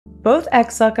Both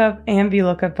XLOOKUP and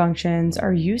VLOOKUP functions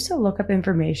are used to look up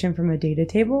information from a data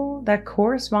table that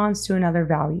corresponds to another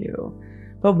value,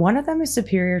 but one of them is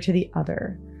superior to the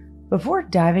other. Before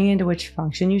diving into which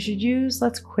function you should use,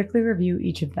 let's quickly review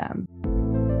each of them.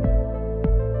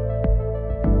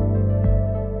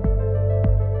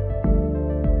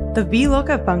 The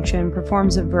VLOOKUP function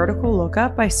performs a vertical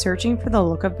lookup by searching for the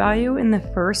lookup value in the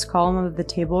first column of the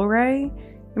table array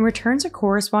and returns a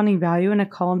corresponding value in a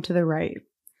column to the right.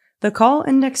 The call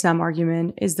index num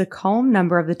argument is the column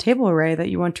number of the table array that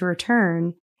you want to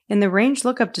return, and the range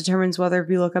lookup determines whether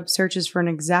VLOOKUP searches for an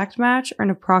exact match or an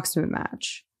approximate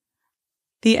match.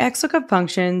 The XLOOKUP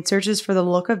function searches for the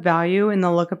lookup value in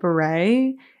the lookup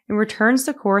array and returns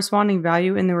the corresponding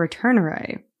value in the return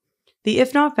array. The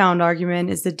IfNotFound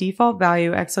argument is the default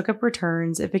value XLOOKUP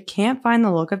returns if it can't find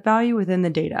the lookup value within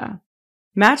the data.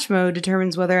 Match mode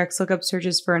determines whether XLOOKUP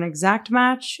searches for an exact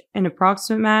match, an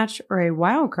approximate match, or a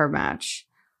wildcard match.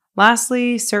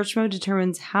 Lastly, search mode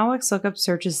determines how XLOOKUP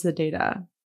searches the data.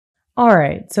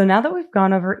 Alright, so now that we've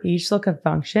gone over each lookup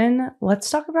function, let's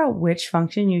talk about which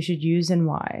function you should use and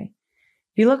why.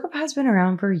 VLOOKUP has been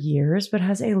around for years but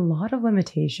has a lot of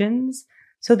limitations,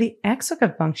 so the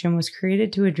XLOOKUP function was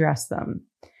created to address them.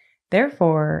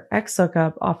 Therefore,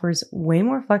 XLOOKUP offers way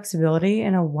more flexibility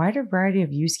and a wider variety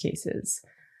of use cases.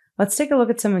 Let's take a look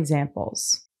at some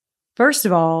examples. First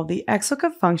of all, the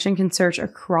XLOOKUP function can search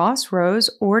across rows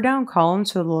or down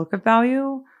columns for the lookup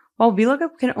value, while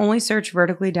VLOOKUP can only search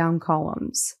vertically down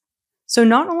columns. So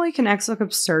not only can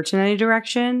XLOOKUP search in any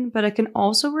direction, but it can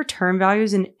also return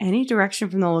values in any direction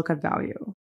from the lookup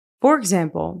value. For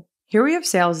example, here we have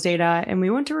sales data and we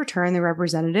want to return the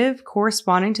representative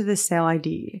corresponding to the sale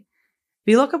ID.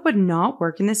 VLOOKUP would not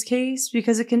work in this case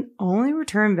because it can only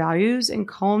return values in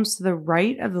columns to the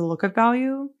right of the lookup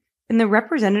value, and the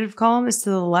representative column is to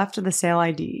the left of the sale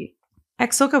ID.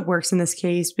 XLOOKUP works in this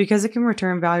case because it can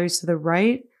return values to the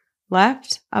right,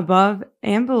 left, above,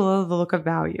 and below the lookup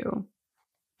value.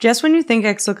 Just when you think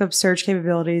XLOOKUP search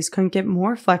capabilities couldn't get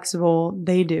more flexible,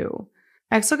 they do.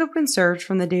 XLOOKUP can search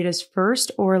from the data's first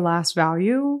or last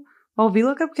value, while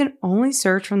VLOOKUP can only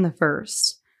search from the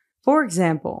first. For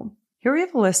example, here we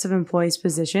have a list of employees'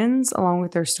 positions along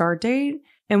with their start date,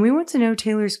 and we want to know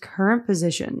Taylor's current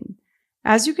position.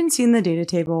 As you can see in the data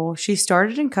table, she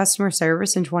started in customer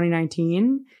service in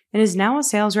 2019 and is now a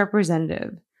sales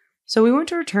representative. So we want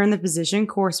to return the position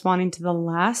corresponding to the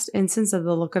last instance of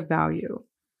the lookup value.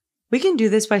 We can do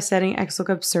this by setting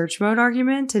XLOOKUP search mode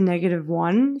argument to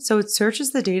 -1, so it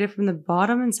searches the data from the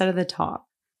bottom instead of the top.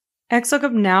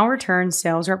 XLOOKUP now returns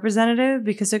sales representative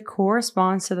because it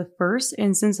corresponds to the first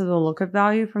instance of the lookup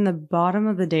value from the bottom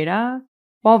of the data,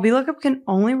 while VLOOKUP can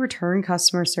only return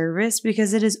customer service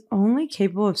because it is only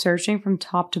capable of searching from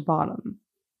top to bottom.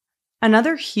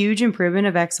 Another huge improvement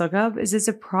of XLOOKUP is its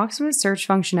approximate search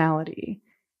functionality.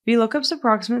 VLOOKUP's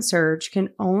approximate search can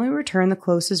only return the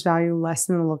closest value less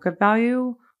than the lookup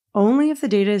value, only if the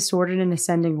data is sorted in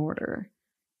ascending order.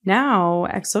 Now,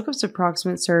 XLOOKUP's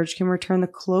approximate search can return the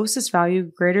closest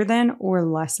value greater than or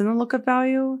less than the lookup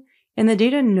value, and the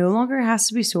data no longer has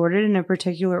to be sorted in a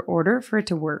particular order for it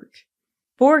to work.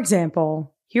 For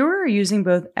example, here we are using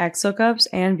both XLOOKUP's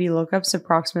and VLOOKUP's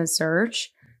approximate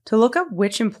search to look up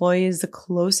which employee is the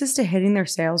closest to hitting their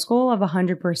sales goal of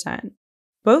 100%.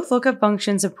 Both lookup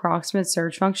functions' approximate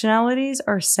search functionalities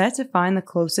are set to find the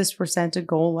closest percent to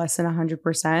goal less than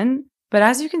 100%, but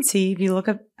as you can see,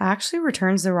 VLOOKUP actually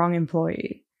returns the wrong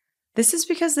employee. This is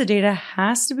because the data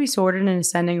has to be sorted in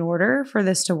ascending order for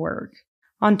this to work.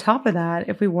 On top of that,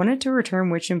 if we wanted to return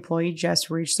which employee just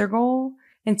reached their goal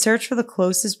and search for the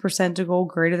closest percent to goal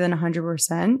greater than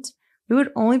 100%, we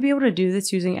would only be able to do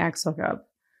this using XLOOKUP.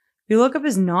 VLOOKUP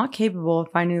is not capable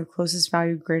of finding the closest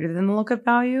value greater than the lookup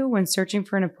value when searching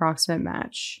for an approximate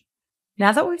match.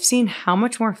 Now that we've seen how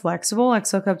much more flexible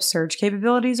XLOOKUP's search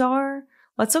capabilities are,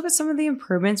 let's look at some of the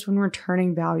improvements when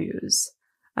returning values.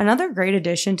 Another great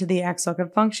addition to the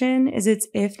XLOOKUP function is its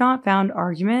IfNotFound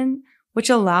argument, which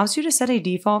allows you to set a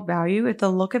default value if the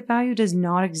lookup value does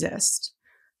not exist.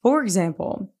 For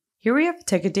example, here we have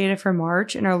ticket data for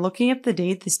March and are looking up the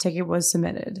date this ticket was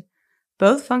submitted.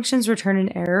 Both functions return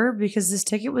an error because this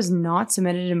ticket was not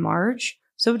submitted in March,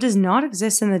 so it does not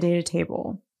exist in the data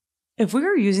table. If we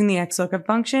are using the XLOOKUP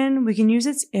function, we can use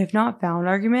its IfNotFound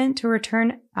argument to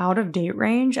return out of date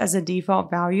range as a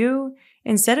default value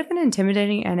instead of an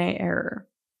intimidating NA error.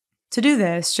 To do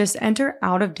this, just enter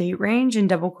out of date range in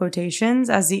double quotations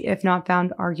as the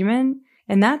IfNotFound argument,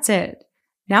 and that's it.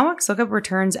 Now XLOOKUP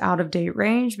returns out of date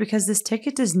range because this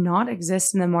ticket does not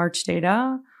exist in the March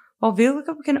data, while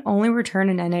VLOOKUP can only return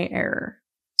an NA error.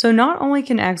 So not only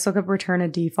can XLOOKUP return a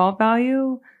default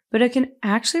value, but it can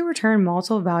actually return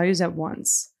multiple values at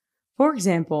once. For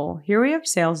example, here we have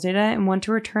sales data and want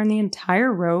to return the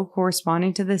entire row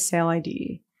corresponding to the sale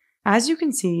ID. As you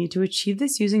can see, to achieve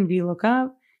this using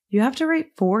VLOOKUP, you have to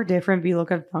write 4 different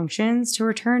VLOOKUP functions to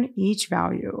return each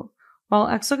value, while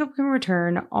XLOOKUP can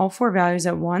return all 4 values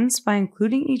at once by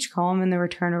including each column in the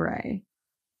return array.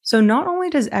 So not only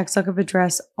does XLOOKUP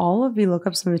address all of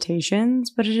VLOOKUP's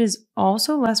limitations, but it is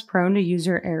also less prone to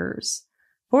user errors.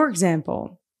 For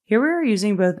example, here we are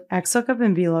using both XLOOKUP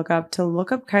and VLOOKUP to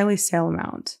look up Kylie's sale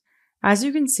amount. As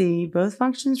you can see, both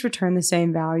functions return the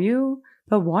same value,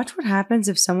 but watch what happens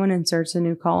if someone inserts a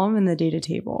new column in the data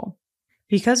table.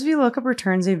 Because VLOOKUP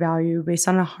returns a value based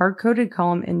on a hard-coded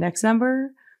column index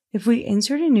number, if we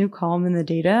insert a new column in the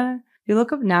data,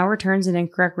 VLOOKUP now returns an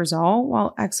incorrect result,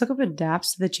 while XLOOKUP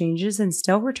adapts to the changes and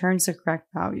still returns the correct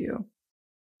value.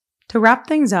 To wrap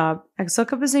things up,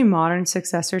 XLOOKUP is a modern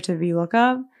successor to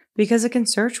VLOOKUP because it can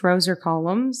search rows or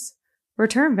columns,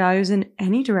 return values in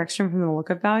any direction from the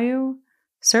lookup value,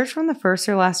 search from the first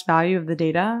or last value of the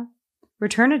data,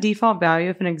 return a default value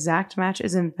if an exact match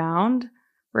isn't found,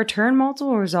 return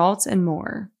multiple results, and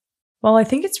more. Well, I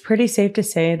think it's pretty safe to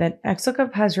say that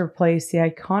XLOOKUP has replaced the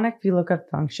iconic VLOOKUP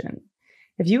function.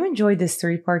 If you enjoyed this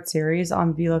 3-part series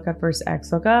on VLOOKUP versus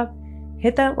XLOOKUP,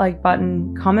 hit that like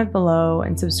button, comment below,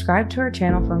 and subscribe to our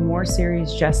channel for more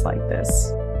series just like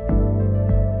this.